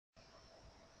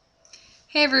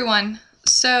Hey everyone.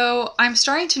 So I'm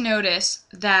starting to notice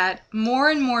that more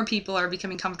and more people are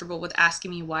becoming comfortable with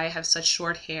asking me why I have such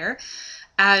short hair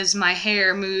as my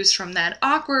hair moves from that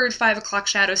awkward 5 o'clock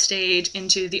shadow stage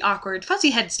into the awkward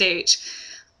fuzzy head stage.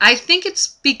 I think it's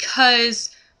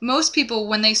because most people,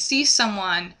 when they see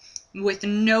someone with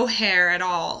no hair at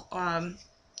all,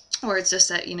 or it's just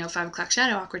that, 5 o'clock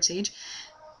shadow awkward stage,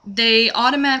 they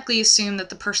automatically assume that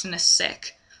the person is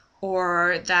sick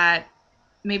or that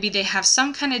maybe they have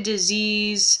some kind of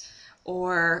disease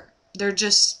or they're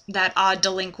just that odd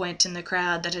delinquent in the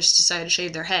crowd that has decided to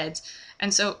shave their heads.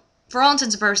 And so, for all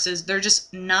intents and purposes, they're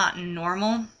just not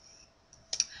normal.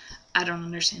 I don't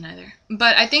understand either.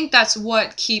 But I think that's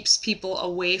what keeps people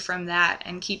away from that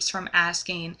and keeps from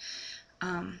asking.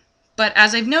 But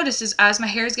as I've noticed is as my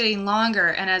hair is getting longer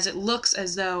and as it looks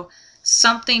as though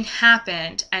something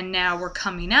happened and now we're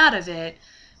coming out of it,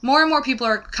 more and more people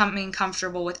are coming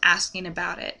comfortable with asking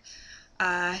about it.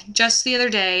 Just the other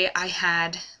day, I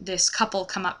had this couple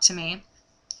come up to me,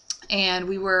 and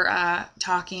we were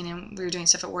talking, and we were doing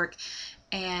stuff at work,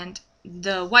 and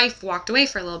the wife walked away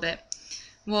for a little bit.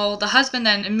 Well, the husband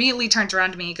then immediately turns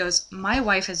around to me. He goes, "My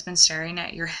wife has been staring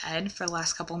at your head for the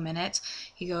last couple minutes."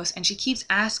 He goes, "And she keeps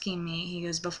asking me," he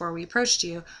goes, "before we approached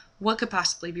you, what could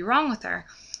possibly be wrong with her?"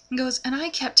 He goes, "And I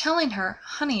kept telling her,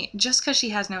 honey, just because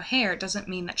she has no hair doesn't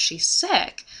mean that she's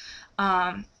sick."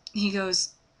 He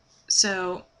goes,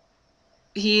 so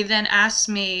he then asked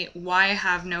me why I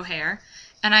have no hair,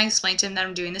 and I explained to him that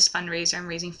I'm doing this fundraiser. I'm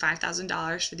raising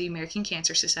 $5,000 for the American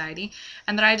Cancer Society,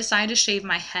 and that I decided to shave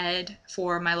my head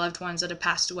for my loved ones that have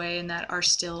passed away and that are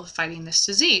still fighting this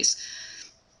disease.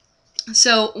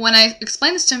 So when I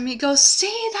explained this to him, he goes,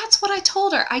 "See, that's what I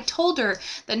told her. I told her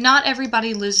that not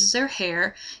everybody loses their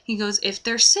hair." He goes, "if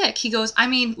they're sick." He goes, "I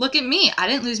mean, look at me. I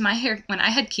didn't lose my hair when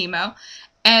I had chemo."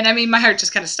 And I mean, my heart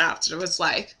just kind of stopped. It was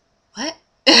like, what?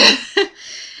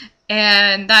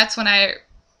 And that's when I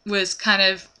was kind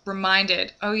of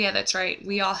reminded, oh yeah, that's right.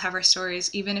 We all have our stories,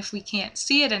 even if we can't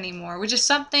see it anymore, which is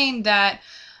something that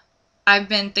I've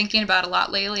been thinking about a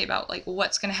lot lately about like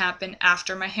what's going to happen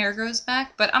after my hair grows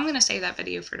back. But I'm going to save that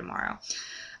video for tomorrow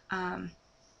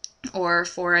or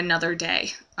for another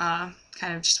day. Kind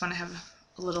of just want to have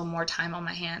a little more time on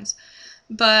my hands.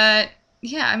 But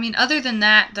yeah, I mean, other than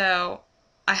that, though,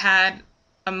 I had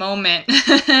a moment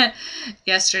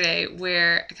yesterday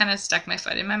where I kind of stuck my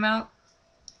foot in my mouth.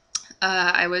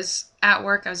 I was at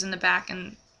work, I was in the back,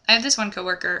 and I have this one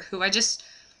coworker who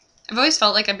I've always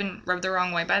felt like I've been rubbed the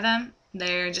wrong way by them.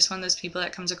 They're just one of those people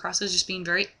that comes across as just being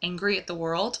very angry at the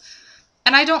world.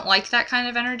 And I don't like that kind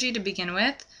of energy to begin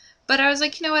with. But I was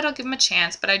like, you know what, I'll give them a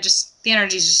chance. But the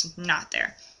energy's just not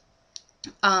there.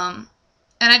 And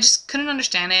I just couldn't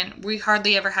understand it. We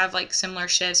hardly ever have like similar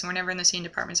shifts, and we're never in the same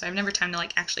department, so I have never time to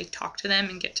like actually talk to them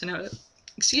and get to know them.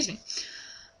 Excuse me.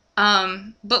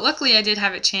 But luckily I did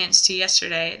have a chance to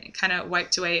yesterday. It kind of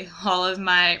wiped away all of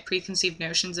my preconceived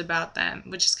notions about them,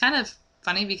 which is kind of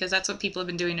funny because that's what people have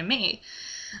been doing to me.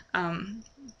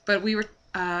 But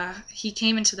he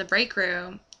came into the break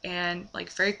room and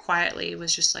like very quietly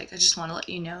was just like, "I just want to let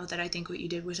you know that I think what you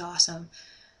did was awesome."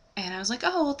 And I was like,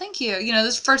 "Oh, well, thank you."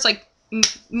 This first like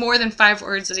more than 5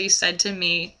 words that he said to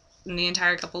me in the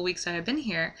entire couple of weeks that I've been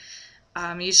here.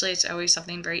 Usually it's always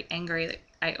something very angry that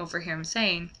I overhear him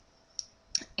saying.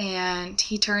 And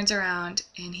he turns around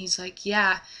and he's like,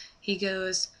 "Yeah." He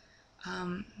goes,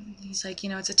 he's like,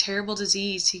 "It's a terrible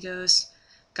disease." He goes,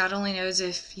 "God only knows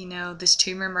if, this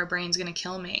tumor in my brain's going to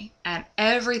kill me." And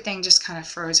everything just kind of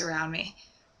froze around me.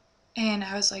 And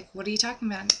I was like, "What are you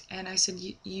talking about?" And I said,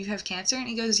 you have cancer?" And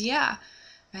he goes, "Yeah."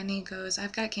 And he goes,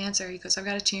 "I've got cancer." He goes, "I've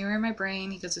got a tumor in my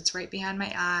brain." He goes, "It's right behind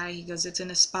my eye." He goes, "It's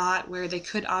in a spot where they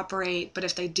could operate, but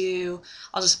if they do,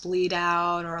 I'll just bleed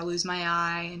out or I'll lose my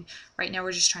eye. And right now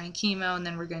we're just trying chemo and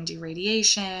then we're going to do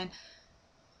radiation."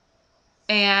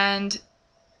 And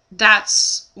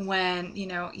that's when,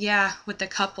 with the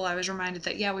couple, I was reminded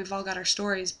that, yeah, we've all got our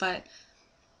stories, but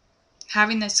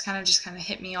having this kind of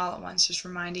hit me all at once, just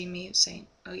reminding me of saying,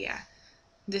 oh yeah,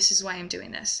 this is why I'm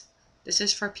doing this. This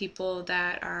is for people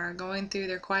that are going through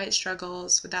their quiet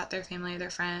struggles without their family or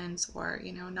their friends, or,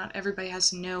 not everybody has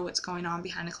to know what's going on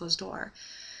behind a closed door.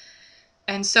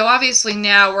 And so obviously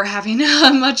now we're having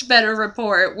a much better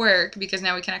rapport at work because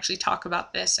now we can actually talk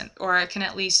about this, or I can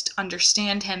at least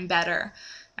understand him better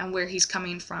and where he's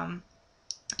coming from.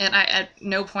 And I at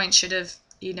no point should have,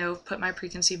 put my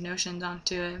preconceived notions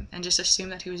onto him and just assume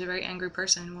that he was a very angry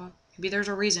person. Well, maybe there's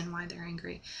a reason why they're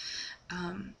angry.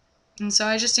 And so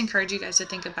I just encourage you guys to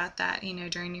think about that,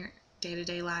 during your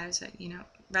day-to-day lives, that,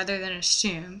 rather than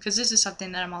assume, because this is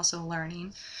something that I'm also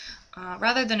learning,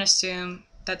 rather than assume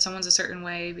that someone's a certain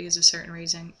way because of a certain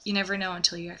reason. You never know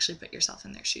until you actually put yourself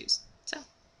in their shoes. So,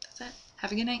 that's it.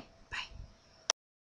 Have a good night.